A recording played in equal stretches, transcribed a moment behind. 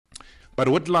But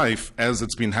with life, as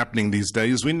it's been happening these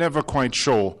days, we're never quite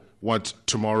sure what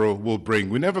tomorrow will bring.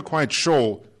 We're never quite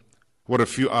sure what a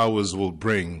few hours will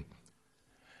bring.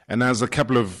 And as a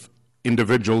couple of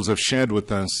individuals have shared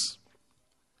with us,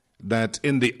 that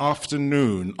in the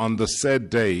afternoon on the said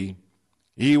day,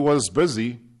 he was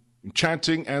busy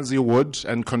chatting as he would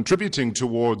and contributing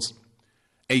towards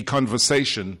a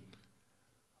conversation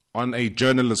on a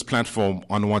journalist platform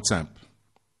on WhatsApp.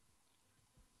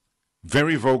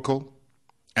 Very vocal,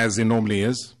 as he normally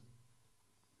is.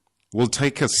 Will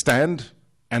take a stand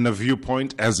and a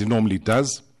viewpoint as he normally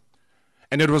does.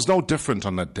 And it was no different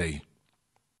on that day,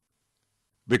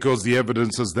 because the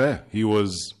evidence is there. He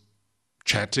was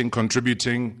chatting,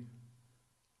 contributing,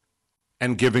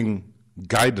 and giving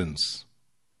guidance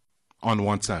on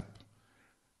WhatsApp.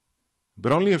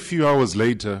 But only a few hours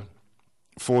later,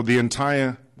 for the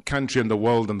entire country and the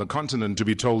world and the continent to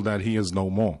be told that he is no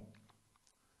more.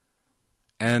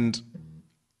 And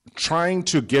trying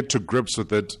to get to grips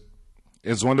with it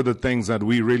is one of the things that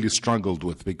we really struggled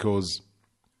with, because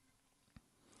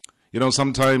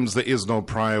sometimes there is no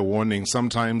prior warning,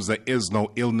 sometimes there is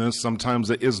no illness, sometimes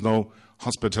there is no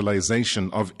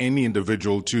hospitalization of any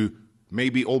individual to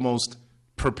maybe almost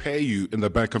prepare you in the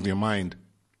back of your mind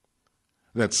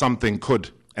that something could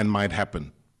and might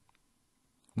happen.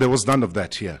 There was none of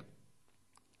that here.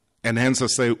 And hence I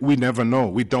say we never know,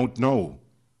 we don't know,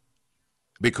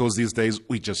 because these days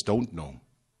we just don't know.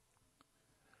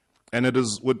 And it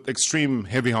is with extreme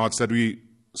heavy hearts that we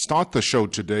start the show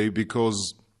today,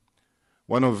 because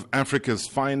one of Africa's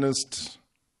finest,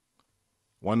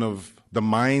 one of the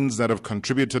minds that have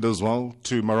contributed as well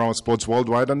to Marawa Sports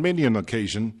Worldwide on many an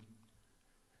occasion,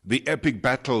 the epic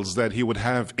battles that he would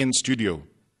have in studio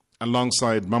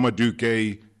alongside Mamadou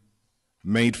Gay,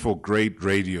 made for great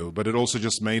radio, but it also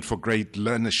just made for great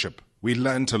learnership. We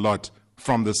learned a lot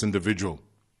from this individual.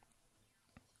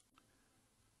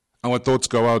 Our thoughts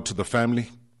go out to the family,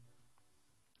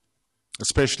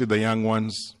 especially the young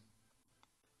ones.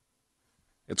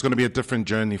 It's going to be a different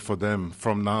journey for them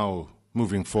from now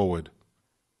moving forward.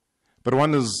 But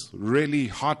one is really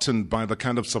heartened by the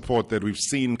kind of support that we've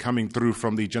seen coming through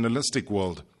from the journalistic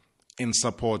world in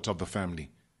support of the family.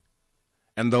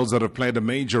 And those that have played a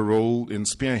major role in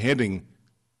spearheading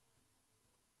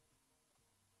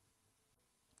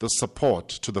the support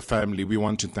to the family, we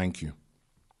want to thank you.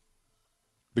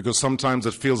 Because sometimes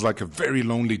it feels like a very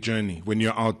lonely journey when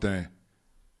you're out there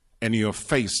and you're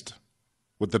faced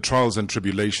with the trials and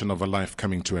tribulation of a life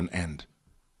coming to an end.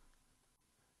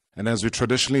 And as we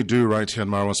traditionally do right here on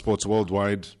Marawa Sports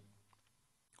Worldwide,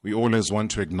 we always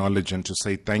want to acknowledge and to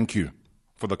say thank you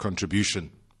for the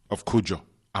contribution of Coudjoe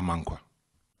Amankwaa.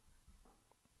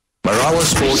 Marawa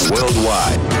Sports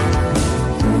Worldwide.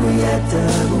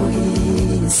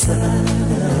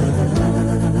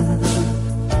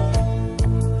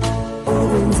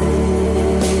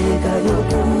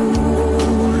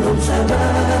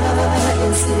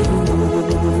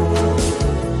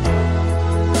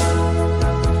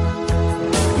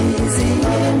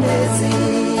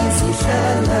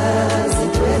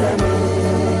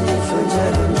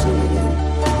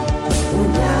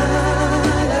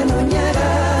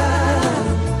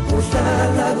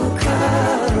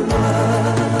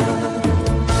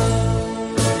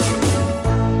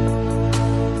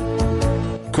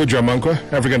 Coudjoe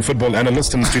Amankwaa, African football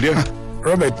analyst in the studio.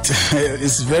 Robert,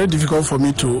 it's very difficult for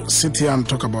me to sit here and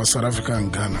talk about South Africa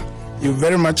and Ghana. You're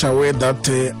very much aware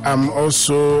that I'm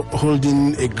also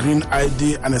holding a green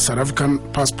ID and a South African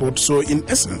passport. So in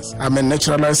essence, I'm a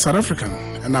naturalized South African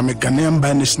and I'm a Ghanaian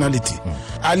by nationality.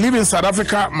 I live in South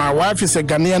Africa. My wife is a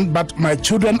Ghanaian, but my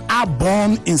children are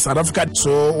born in South Africa.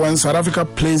 So when South Africa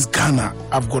plays Ghana,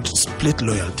 I've got split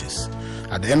loyalties.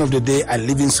 At the end of the day, I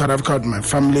live in South Africa with my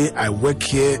family. I work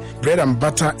here. Bread and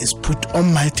butter is put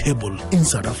on my table in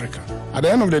South Africa. At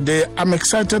the end of the day, I'm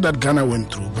excited that Ghana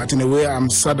went through, but in a way, I'm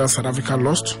sad that South Africa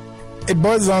lost. It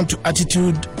boils down to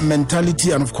attitude,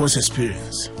 mentality, and of course,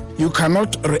 experience. You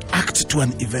cannot react to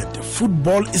an event.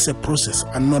 Football is a process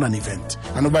and not an event.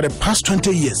 And over the past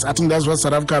 20 years, I think that's what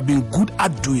South Africa have been good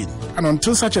at doing. And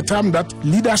until such a time that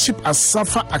leadership as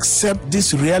SAFA accept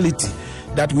this reality,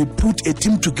 that we put a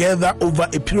team together over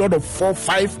a period of 4,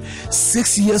 5,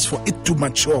 6 years for it to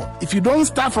mature. If you don't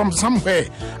start from somewhere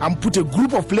and put a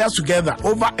group of players together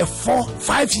over a 4,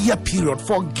 5 year period,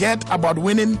 forget about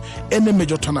winning any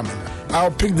major tournament.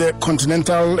 I'll pick the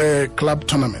continental club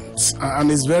tournaments, and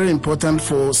it's very important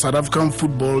for South African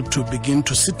football to begin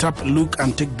to sit up, look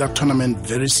and take that tournament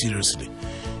very seriously.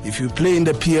 If you play in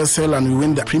the PSL and you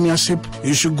win the Premiership,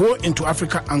 you should go into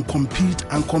Africa and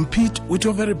compete with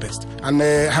your very best. And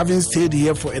having stayed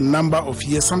here for a number of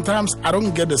years, sometimes I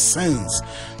don't get the sense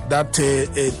that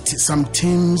some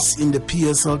teams in the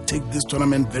PSL take this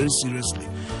tournament very seriously.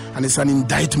 And it's an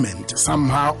indictment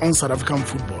somehow on South African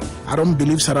football. I don't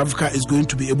believe South Africa is going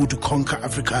to be able to conquer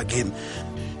Africa again.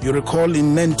 You recall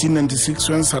in 1996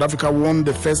 when South Africa won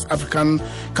the first African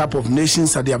Cup of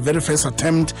Nations at their very first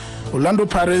attempt. Orlando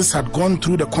Pirates had gone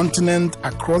through the continent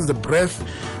across the breadth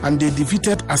and they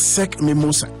defeated ASEC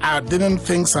Mimosa. I didn't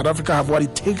think South Africa have what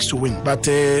it takes to win, but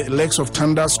Legs of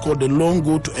Thunder scored a long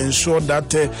goal to ensure that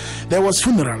there was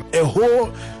funeral. A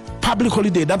whole public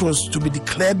holiday that was to be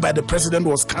declared by the president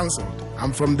was cancelled.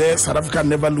 And from there, South Africa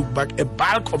never looked back. A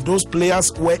bulk of those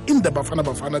players were in the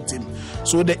Bafana team.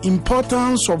 So the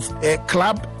importance of a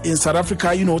club in South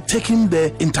Africa, taking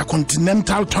the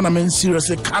intercontinental tournament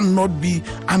seriously cannot be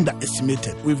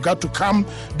underestimated. We've got to come,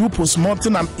 do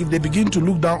post-mortem, and if they begin to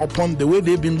look down upon the way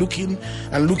they've been looking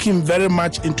very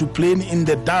much into playing in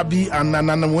the derby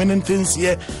and winning things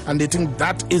here, and they think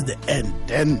that is the end,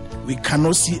 then we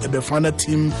cannot see a Bafana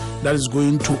team that is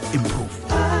going to improve.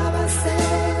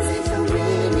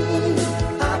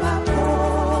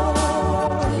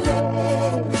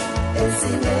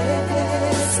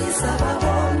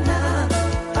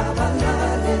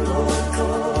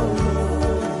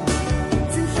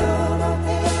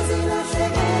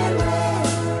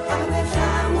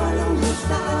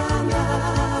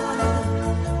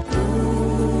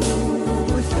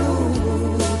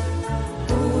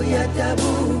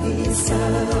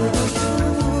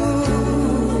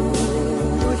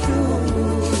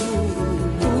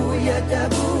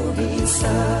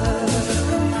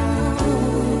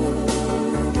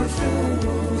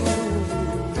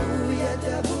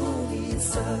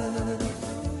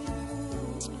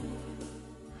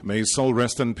 May his soul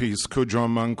rest in peace. Coudjoe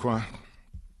Amankwaa,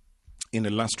 in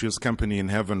illustrious company in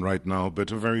heaven right now,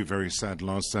 but a very, very sad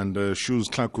loss. And Shoes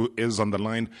Tlaku is on the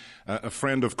line, a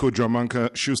friend of Coudjoe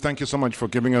Amankwaa. Shoes, thank you so much for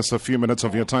giving us a few minutes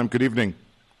of your time. Good evening.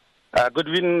 Good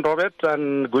evening, Robert,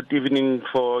 and good evening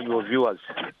for your viewers.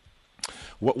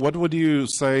 What would you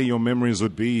say your memories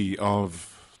would be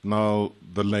of now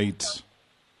the late?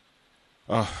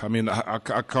 I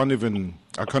can't even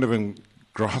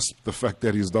grasp the fact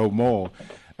that he's no more.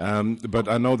 But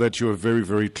I know that you were very,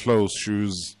 very close,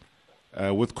 Shoes,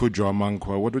 with Coudjoe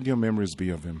Amankwaa. What would your memories be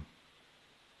of him?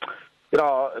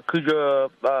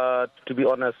 Coudjoe, to be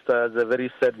honest, is a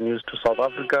very sad news to South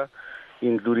Africa,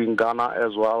 including Ghana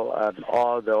as well, and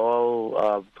the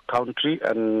whole country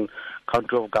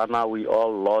of Ghana. We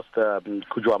all lost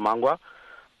Coudjoe Amankwaa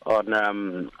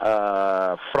on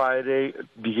Friday,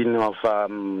 beginning of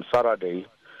Saturday.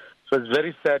 So it's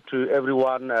very sad to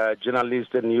everyone,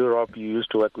 journalists in Europe. You used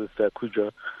to work with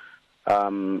Coudjoe.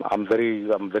 I'm very,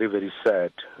 very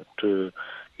sad to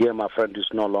hear my friend is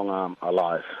no longer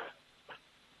alive.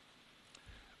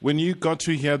 When you got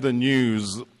to hear the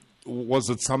news, was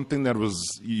it something that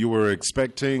you were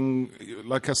expecting?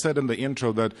 Like I said in the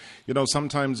intro, that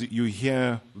sometimes you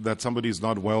hear that somebody's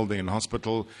not well, they're in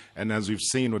hospital, and as we've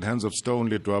seen with Hands of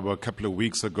Stone Litwaba a couple of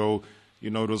weeks ago,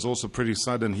 it was also pretty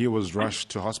sudden. He was rushed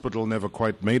to hospital, never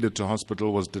quite made it to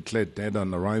hospital, was declared dead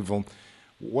on arrival.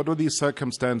 What were these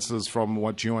circumstances from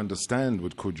what you understand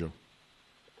with Coudjoe?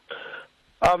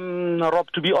 Rob,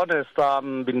 to be honest,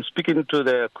 I've been speaking to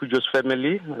the Coudjoe's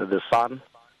family, the son.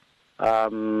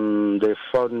 They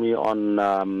phoned me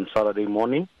on Saturday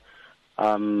morning.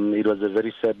 It was a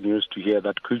very sad news to hear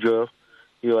that Coudjoe,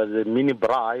 he was a mini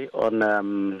braai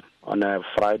on a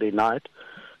Friday night.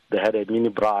 They had a mini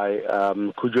braai.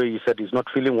 Coudjoe, he said he's not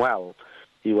feeling well.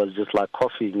 He was just like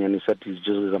coughing, and he said he's just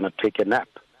going to take a nap.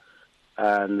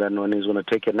 And then when he's going to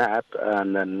take a nap,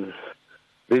 and then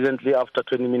recently after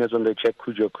 20 minutes when they checked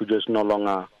Coudjoe is no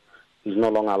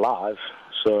longer alive.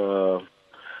 So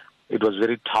it was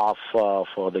very tough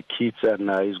for the kids, and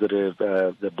he's got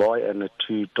the boy and the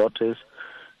two daughters.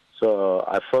 So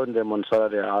I phoned them on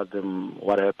Saturday, asked them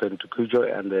what happened to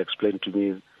Coudjoe, and they explained to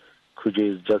me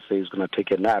Coudjoe is just he's going to take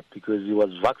a nap because he was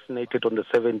vaccinated on the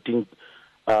 17th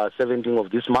of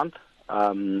this month,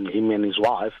 him and his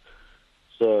wife.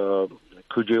 So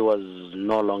Coudjoe was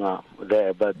no longer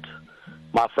there, but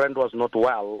my friend was not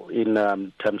well in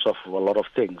terms of a lot of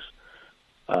things.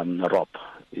 Rob,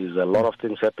 is a lot of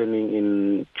things happening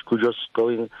in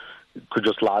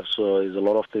Coudjoe's life, so is a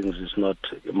lot of things.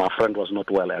 My friend was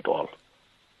not well at all.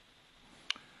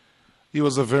 He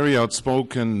was a very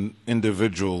outspoken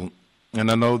individual,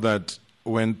 and I know that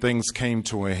when things came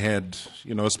to a head,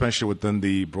 especially within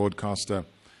the broadcaster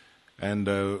And,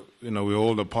 we're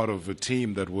all a part of a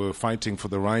team that were fighting for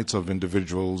the rights of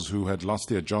individuals who had lost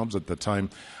their jobs at the time.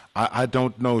 I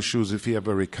don't know, Shoes, if he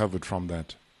ever recovered from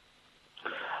that.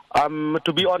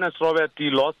 To be honest, Robert, he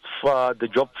lost the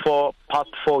job for past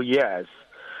 4 years.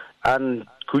 And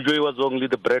Coudjoe was only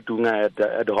the breadwinner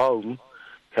at home.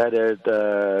 Had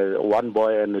one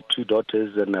boy and 2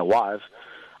 daughters and a wife.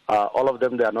 All of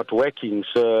them, they are not working.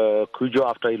 So Coudjoe,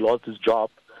 after he lost his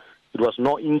job, it was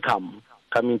no income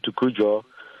coming to Coudjoe.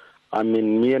 I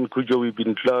mean, me and Coudjoe, we've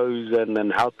been close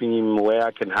and helping him where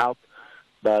I can help.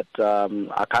 But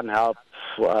I can't help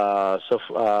for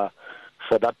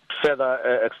that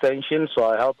further extension, so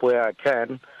I help where I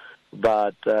can.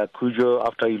 But Coudjoe,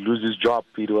 after he loses his job,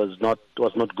 it was not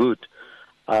good.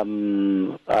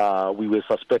 We were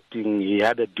suspecting he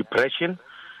had a depression,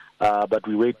 but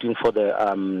we're waiting for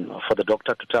the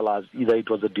doctor to tell us either it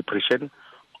was a depression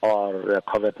or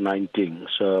COVID-19.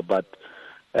 So, but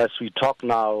as we talk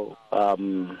now,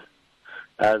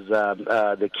 as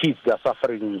the kids are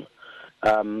suffering.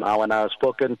 When I was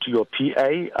spoken to your PA,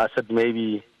 I said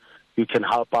maybe you can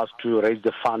help us to raise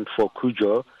the fund for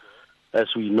Coudjoe. As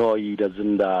we know, he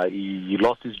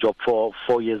lost his job 4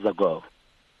 years ago.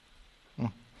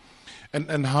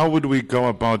 And how would we go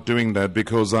about doing that?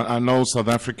 Because I know South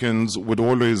Africans would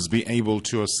always be able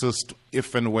to assist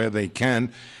if and where they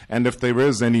can. And if there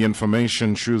is any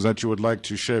information, Shoes, that you would like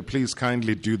to share, please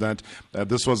kindly do that.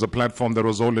 This was a platform that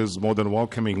was always more than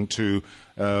welcoming to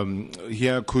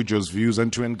hear Coudjoe's views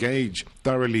and to engage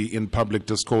thoroughly in public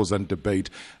discourse and debate.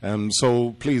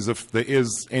 So please, if there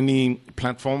is any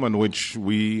platform on which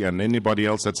we and anybody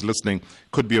else that's listening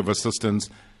could be of assistance,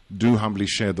 do humbly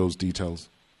share those details.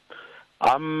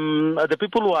 The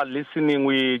people who are listening,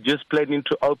 we just planning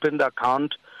to open the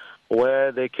account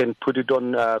where they can put it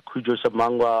on Coudjoe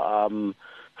Amankwaa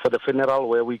for the funeral,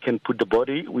 where we can put the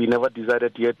body. We never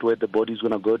decided yet where the body is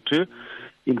going to go to.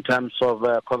 In terms of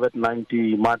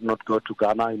COVID-19, it might not go to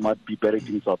Ghana. It might be buried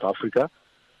in South Africa.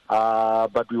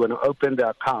 But we want to open the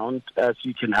account, as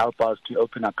you can help us to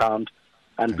open account,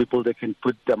 and people, they can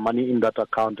put the money in that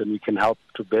account, and we can help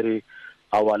to bury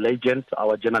our legend,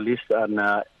 our journalist, and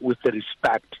with the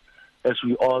respect. As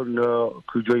we all know,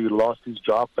 Coudjoe lost his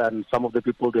job, and some of the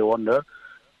people, they wonder,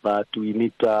 but we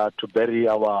need to bury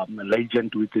our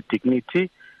legend with the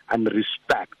dignity and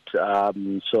respect.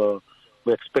 So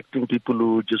we're expecting people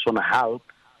who just want to help.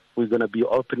 We're going to be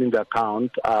opening the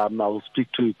account. I will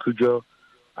speak to Coudjoe's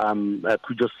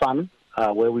son,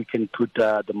 where we can put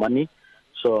the money,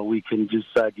 so we can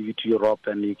just give it to Europe,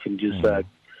 and you can just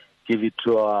give it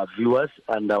to our viewers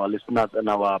and our listeners and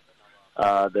our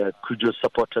the Coudjoe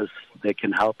supporters. They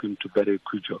can help him to bury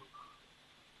Coudjoe.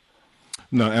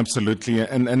 No, absolutely.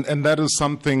 And that is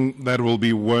something that will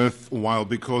be worthwhile,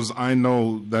 because I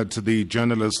know that the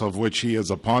journalists of which he is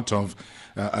a part of,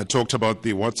 I talked about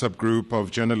the WhatsApp group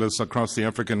of journalists across the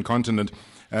African continent.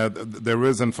 There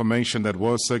is information that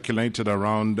was circulated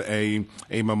around a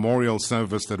memorial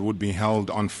service that would be held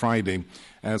on Friday.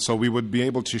 So we would be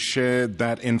able to share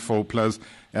that info, plus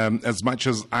as much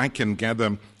as I can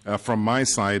gather from my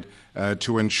side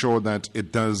to ensure that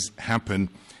it does happen.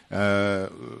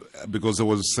 Because there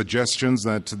was suggestions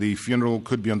that the funeral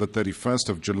could be on the 31st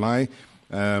of July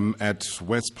at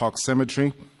West Park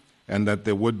Cemetery, and that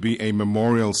there would be a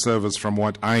memorial service, from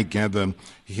what I gather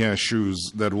here,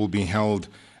 Shoes, that will be held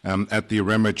at the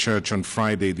Rema Church on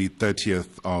Friday, the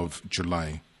 30th of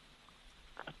July.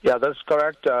 Yeah, that's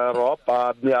correct, Rob.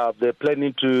 They're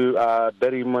planning to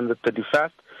bury him on the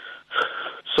 31st.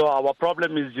 So our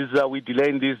problem is just that we're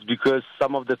delaying this because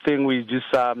some of the thing we just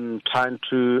trying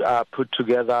to put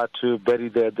together to bury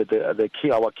the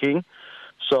king, our king.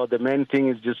 So the main thing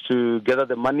is just to gather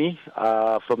the money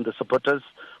from the supporters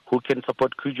who can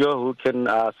support Coudjoe, who can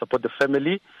support the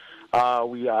family.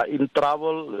 We are in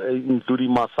trouble,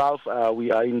 including myself.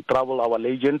 We are in trouble. Our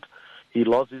legend, he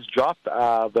lost his job,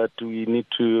 but we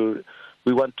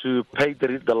want to pay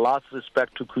the last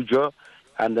respect to Coudjoe.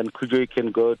 And then Coudjoe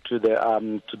can go to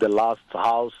the last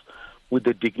house with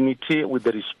the dignity, with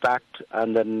the respect,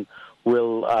 and then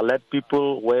we'll let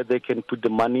people where they can put the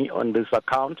money on this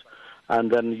account, and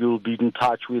then you'll be in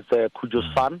touch with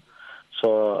Coudjoe's son,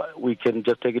 so we can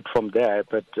just take it from there.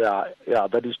 But yeah,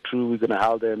 that is true. We're going to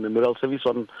have the memorial service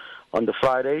on the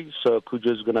Friday, so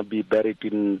Coudjoe is going to be buried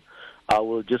in. I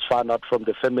will just find out from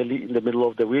the family in the middle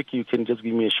of the week. You can just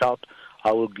give me a shout.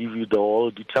 I will give you the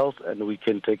whole details, and we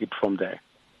can take it from there.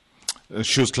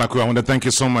 Shoes Klaku, I want to thank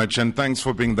you so much, and thanks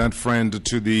for being that friend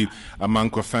to the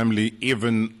Amankwaa family,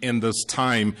 even in this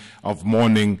time of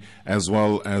mourning as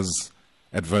well as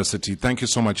adversity. Thank you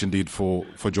so much indeed for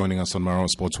joining us on Marawa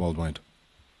Sports Worldwide.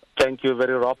 Thank you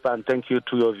very Rob, and thank you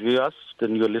to your viewers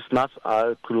and your listeners.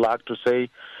 I would like to say,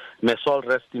 may soul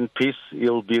rest in peace.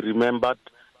 He'll be remembered,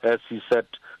 as he said,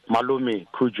 Malumi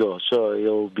Coudjoe. So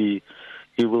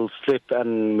he will sleep,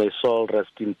 and may soul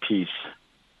rest in peace.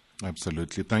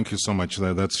 Absolutely. Thank you so much.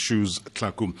 That's Shoes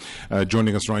Tlaku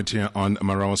joining us right here on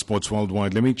Marawa Sports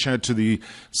Worldwide. Let me chat to the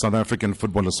South African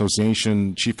Football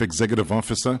Association Chief Executive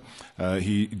Officer.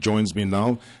 He joins me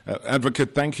now.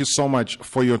 Advocate, thank you so much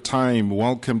for your time.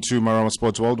 Welcome to Marawa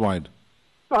Sports Worldwide.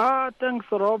 Thanks,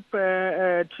 Rob,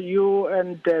 to you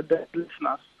and the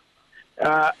listeners.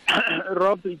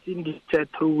 Rob, it's indeed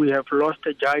true. We have lost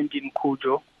a giant in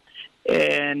Coudjoe.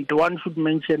 And one should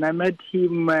mention, I met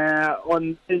him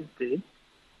on Thursday.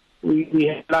 We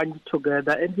had lunch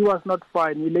together, and he was not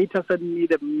fine. He later sent me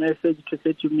the message to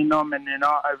say to me, Norman,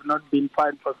 I've not been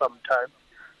fine for some time.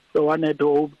 So one had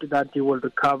hoped that he will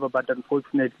recover, but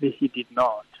unfortunately he did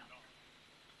not.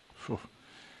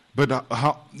 But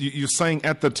you're saying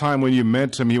at the time when you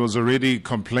met him, he was already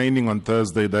complaining on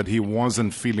Thursday that he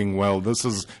wasn't feeling well. This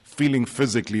is feeling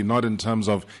physically, not in terms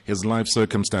of his life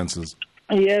circumstances.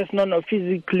 Yes, no,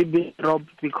 physically, Rob,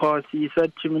 because he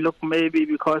said to me, look, maybe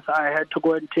because I had to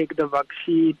go and take the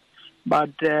vaccine,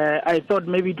 but I thought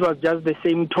maybe it was just the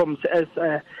symptoms as,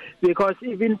 because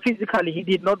even physically he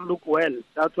did not look well.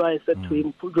 That's why I said to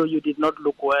him, Coudjoe, you did not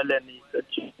look well, and he said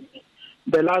to me,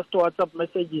 the last WhatsApp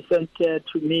message he sent to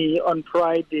me on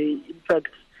Friday, in fact,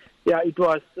 it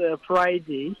was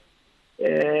Friday,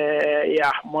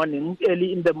 morning,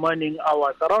 early in the morning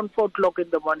hours, around 4 o'clock in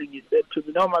the morning. He said to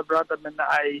me, "No, my brother, man,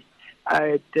 I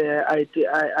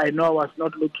know I was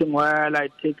not looking well.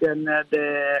 I'd taken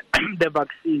the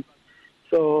vaccine."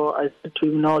 So I said to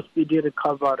him, "No, speedy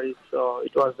recovery." So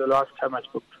it was the last time I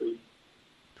spoke to him.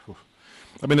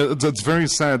 I mean, it's very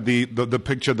sad, the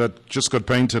picture that just got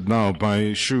painted now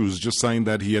by Shoes, just saying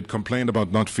that he had complained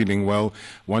about not feeling well,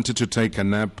 wanted to take a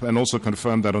nap, and also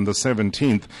confirmed that on the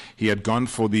 17th he had gone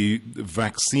for the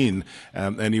vaccine,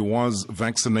 and he was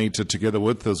vaccinated together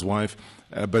with his wife.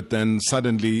 But then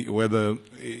suddenly, whether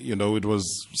it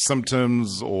was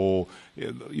symptoms or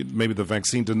maybe the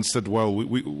vaccine didn't sit well,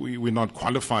 we're not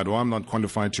qualified, or I'm not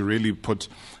qualified to really put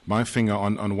my finger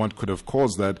on what could have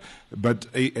caused that. But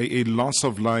a loss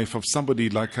of life of somebody,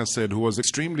 like I said, who was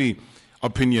extremely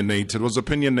opinionated,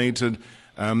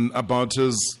 about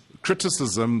his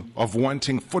criticism of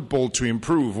wanting football to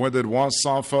improve, whether it was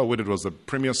SAFA, whether it was the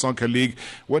Premier Soccer League,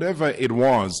 whatever it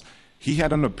was. He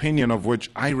had an opinion of which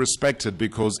I respected,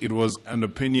 because it was an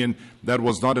opinion that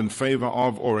was not in favor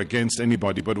of or against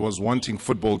anybody, but was wanting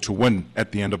football to win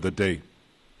at the end of the day.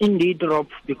 Indeed, Rob,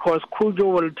 because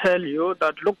Coudjoe will tell you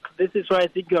that, look, this is why I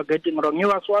think you are getting wrong. He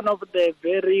was one of the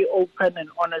very open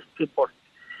and honest people.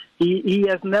 He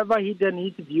has never hidden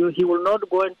his view. He will not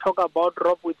go and talk about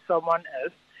Rob with someone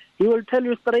else. He will tell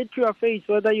you straight to your face,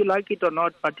 whether you like it or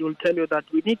not, but he will tell you that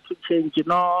we need to change,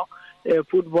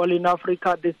 football in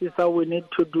Africa. This is how we need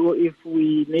to do if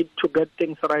we need to get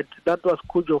things right. That was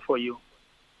Coudjoe for you.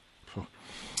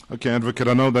 Okay, Advocate,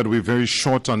 I know that we're very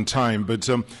short on time, but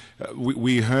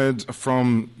we heard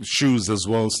from Shoes as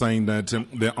well saying that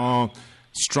there are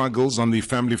struggles on the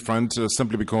family front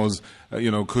simply because,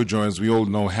 Coudjoe, as we all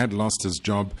know, had lost his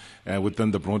job within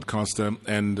the broadcaster,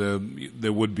 and they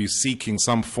would be seeking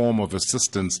some form of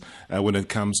assistance when it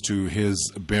comes to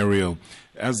his burial.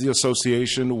 As the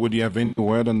association, would you have any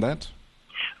word on that?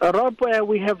 Rob,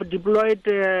 we have deployed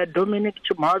Dominic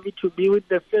Chimavi to be with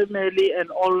the family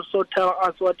and also tell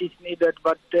us what is needed.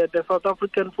 But the South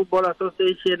African Football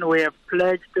Association, we have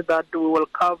pledged that we will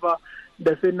cover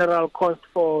the funeral cost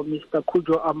for Mr.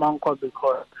 Coudjoe Amankwaa,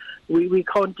 because we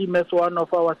count him as one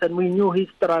of ours, and we knew his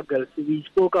struggles. We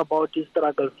spoke about his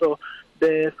struggles. So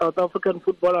the South African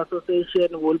Football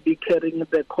Association will be carrying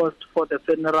the cost for the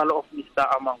funeral of Mr.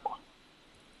 Amankwaa.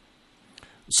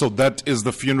 So that is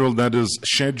the funeral that is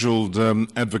scheduled,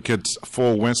 Advocate,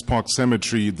 for West Park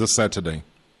Cemetery this Saturday.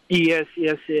 Yes,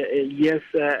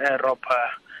 Rob.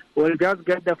 We'll just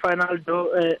get the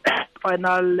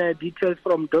final details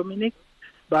from Dominic,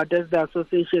 but as the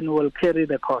association will carry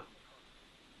the cost.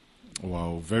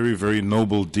 Wow, very, very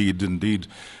noble deed indeed,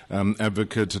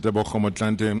 Advocate Tebogo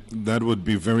Motlanthe. That would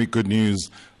be very good news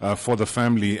for the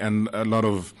family, and a lot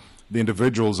of the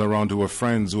individuals around who were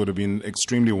friends would have been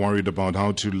extremely worried about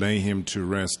how to lay him to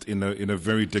rest in a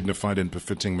very dignified and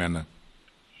befitting manner.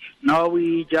 Now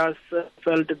we just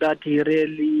felt that he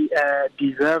really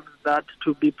deserves that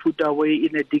to be put away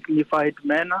in a dignified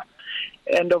manner.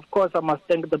 And of course, I must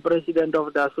thank the president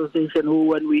of the association who,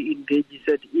 when we engaged, he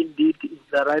said, indeed, it's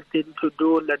the right thing to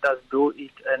do, let us do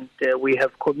it. And we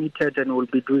have committed and will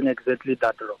be doing exactly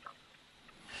that, Rob.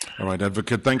 All right,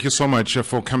 Advocate, thank you so much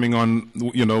for coming on,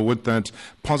 with that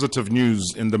positive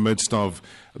news in the midst of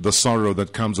the sorrow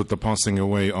that comes with the passing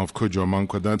away of Coudjoe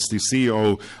Amankwaa. That's the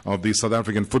CEO of the South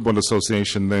African Football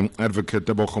Association, then Advocate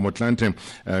Tebogo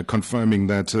Motlanthe, confirming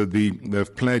that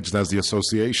they've pledged as the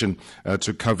association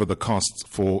to cover the costs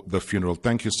for the funeral.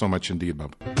 Thank you so much indeed,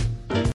 Bob.